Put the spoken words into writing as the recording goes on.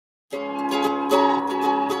This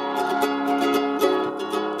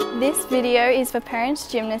video is for parents,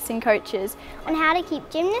 gymnasts and coaches on how to keep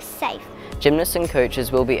gymnasts safe. Gymnasts and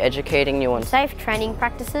coaches will be educating you on safe training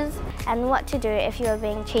practices and what to do if you are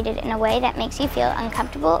being treated in a way that makes you feel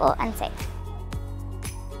uncomfortable or unsafe.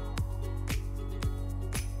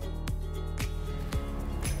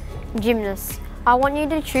 Gymnasts, I want you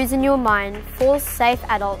to choose in your mind 4 safe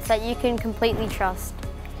adults that you can completely trust.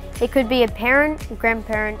 It could be a parent,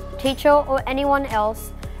 grandparent, teacher or anyone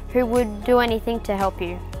else who would do anything to help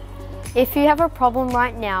you. If you have a problem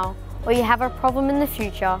right now or you have a problem in the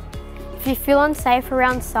future, if you feel unsafe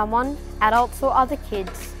around someone, adults or other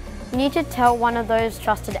kids, you need to tell one of those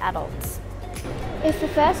trusted adults. If the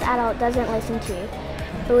first adult doesn't listen to you,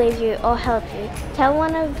 believe you or help you, tell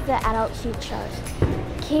one of the adults you chose.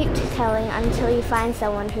 Keep telling until you find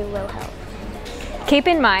someone who will help. Keep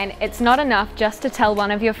in mind, it's not enough just to tell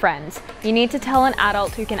one of your friends. You need to tell an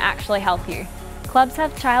adult who can actually help you. Clubs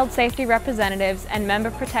have child safety representatives and member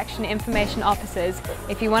protection information officers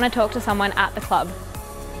if you want to talk to someone at the club.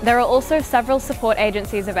 There are also several support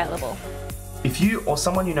agencies available. If you or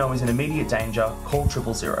someone you know is in immediate danger, call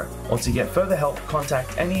 000, or to get further help,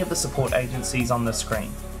 contact any of the support agencies on the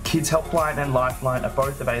screen. Kids Helpline and Lifeline are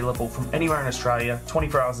both available from anywhere in Australia,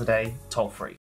 24 hours a day, toll free.